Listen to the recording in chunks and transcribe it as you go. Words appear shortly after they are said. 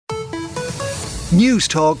News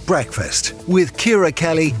Talk Breakfast with Ciara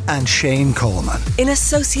Kelly and Shane Coleman. In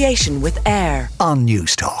association with AIR on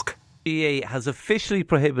News Talk. GAA has officially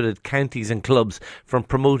prohibited counties and clubs from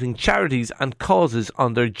promoting charities and causes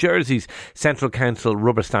on their jerseys. Central Council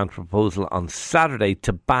rubber-stamped proposal on Saturday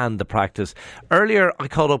to ban the practice. Earlier, I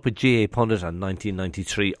caught up with GAA Pundit and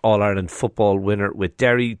 1993 All-Ireland football winner with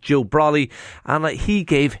Derry, Joe Brolly, and he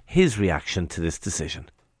gave his reaction to this decision.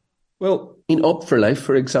 Well, in Up for Life,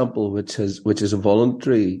 for example, which is a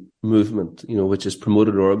voluntary movement, which has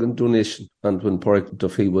promoted organ donation. And when Pádraig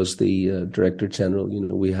Duffy was the Director General,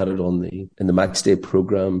 we had it in the match day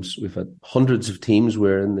programmes. We've had hundreds of teams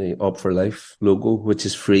wearing the Up for Life logo, which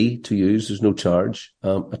is free to use. There's no charge.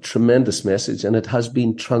 A tremendous message. And it has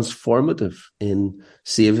been transformative in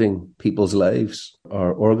saving people's lives.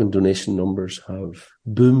 Our organ donation numbers have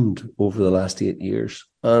boomed over the last 8 years.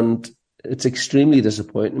 And it's extremely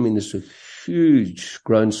disappointing. I mean, there's a huge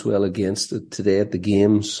groundswell against it today at the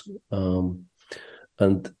games. And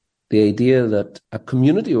the idea that a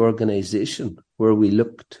community organisation where we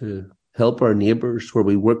look to help our neighbours, where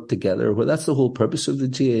we work together, well, that's the whole purpose of the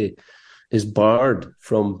GAA, is barred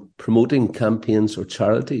from promoting campaigns or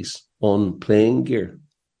charities on playing gear.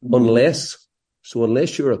 Unless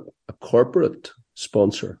you're a corporate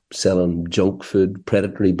sponsor selling junk food,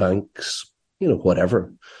 predatory banks,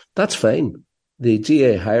 whatever, that's fine. The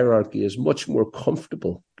GAA hierarchy is much more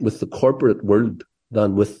comfortable with the corporate world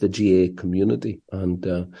than with the GAA community. And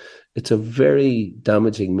it's a very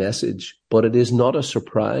damaging message, but it is not a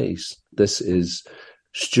surprise. This is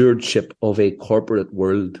stewardship of a corporate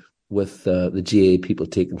world with the GAA people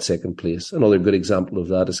taking second place. Another good example of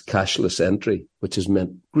that is cashless entry, which has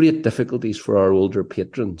meant great difficulties for our older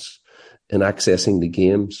patrons in accessing the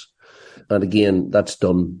games. And again, that's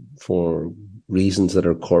done for reasons that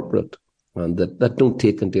are corporate and that don't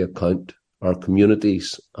take into account our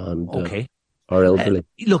communities and our elderly.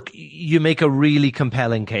 Look, you make a really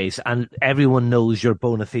compelling case, and everyone knows your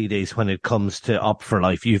bona fides when it comes to Up for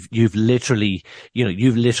Life. You've literally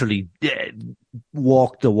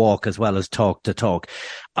walk the walk as well as talk the talk.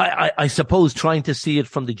 I suppose trying to see it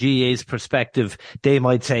from the GAA's perspective, they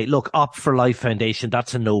might say, look, Up for Life Foundation,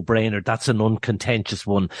 that's a no-brainer. That's an uncontentious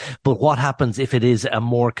one. But what happens if it is a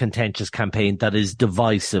more contentious campaign that is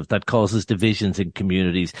divisive, that causes divisions in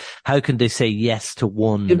communities? How can they say yes to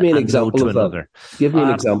one and no to another? Give me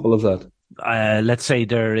an example of that. Let's say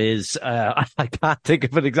there is, I can't think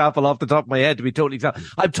of an example off the top of my head to be totally exact.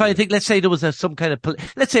 I'm trying to think, let's say there was some kind of,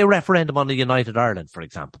 let's say a referendum on the United Ireland, for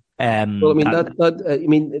example. The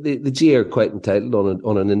GAA are quite entitled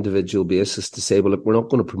on an individual basis to say, well, look, we're not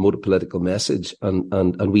going to promote a political message,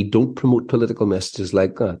 and we don't promote political messages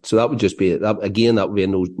like that. So that would just be that would be a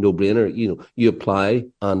no-brainer. You apply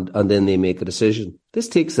and then they make a decision. This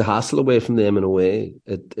takes the hassle away from them in a way.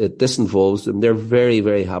 It disinvolves them. They're very,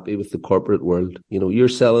 very happy with the corporate world. You're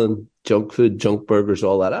selling junk food, junk burgers,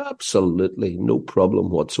 all that. Absolutely no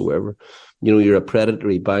problem whatsoever. You're a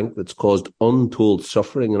predatory bank that's caused untold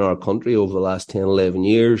suffering in our country over the last 10, 11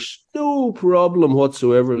 years. No problem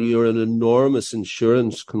whatsoever. You're an enormous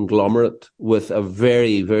insurance conglomerate with a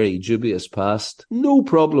very, very dubious past. No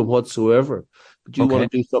problem whatsoever. But you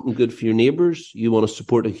want to do something good for your neighbours. You want to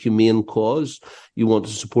support a humane cause. You want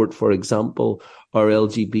to support, for example, our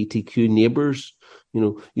LGBTQ neighbours.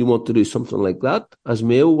 You want to do something like that, as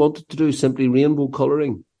Mayo wanted to do, simply rainbow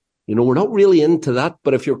colouring. We're not really into that,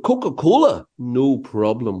 but if you're Coca-Cola, no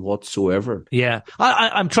problem whatsoever. Yeah.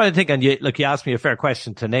 I'm trying to think, and you asked me a fair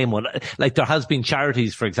question to name one. Like, there has been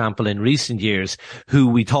charities, for example, in recent years who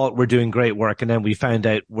we thought were doing great work, and then we found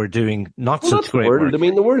out we're doing not such great work. I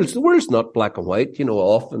mean, the world's not black and white.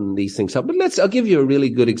 Often these things happen. But I'll give you a really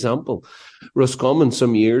good example. Roscommon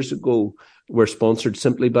some years ago were sponsored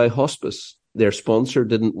simply by hospice. Their sponsor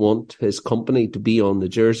didn't want his company to be on the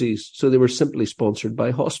jerseys, so they were simply sponsored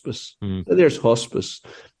by hospice. There's hospice.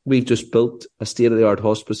 We've just built a state-of-the-art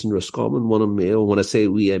hospice in Roscommon, one in Mayo. When I say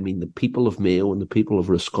we, I mean the people of Mayo and the people of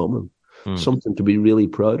Roscommon. Something to be really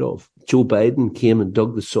proud of. Joe Biden came and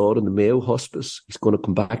dug the sod in the Mayo hospice. He's going to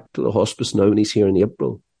come back to the hospice now when he's here in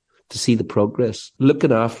April to see the progress.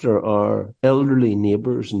 Looking after our elderly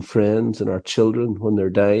neighbours and friends and our children when they're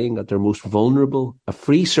dying at their most vulnerable. A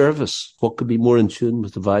free service. What could be more in tune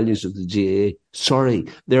with the values of the GAA? Sorry,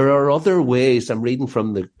 there are other ways. I'm reading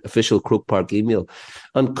from the official Croke Park email.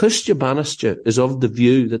 And Custja Banistja is of the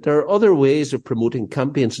view that there are other ways of promoting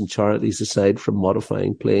campaigns and charities aside from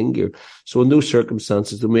modifying playing gear. So in those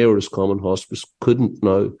circumstances, the Mayo Roscommon Hospice couldn't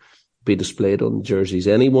now be displayed on jerseys.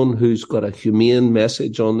 Anyone who's got a humane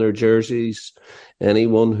message on their jerseys,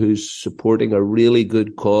 anyone who's supporting a really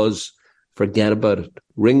good cause, forget about it.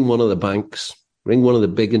 Ring one of the banks ring one of the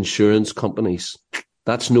big insurance companies.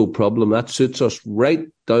 That's no problem. That suits us right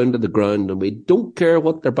down to the ground. And we don't care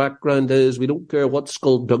what their background is. We don't care what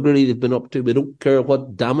skullduggery they've been up to. We don't care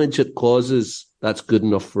what damage it causes. That's good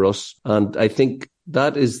enough for us. And I think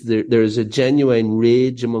that is there is a genuine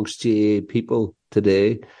rage amongst GAA people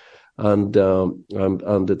today. And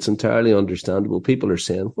it's entirely understandable. People are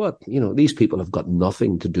saying, what? These people have got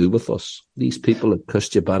nothing to do with us. These people at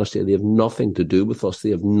Custia Bannister, they have nothing to do with us. They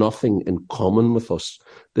have nothing in common with us.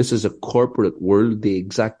 This is a corporate world, the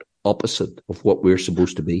exact opposite of what we're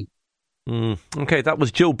supposed to be. Okay, that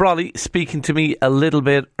was Joe Brolly speaking to me a little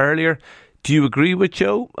bit earlier. Do you agree with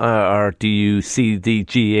Joe, or do you see the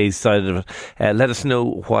GAA side of it? Let us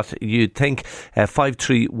know what you think.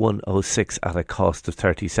 53106 at a cost of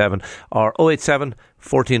 37, or 087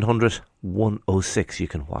 1400 106. You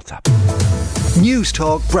can WhatsApp. News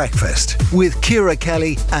Talk Breakfast with Ciara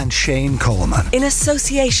Kelly and Shane Coleman. In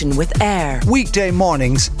association with AIR. Weekday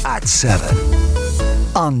mornings at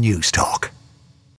 7 on News Talk.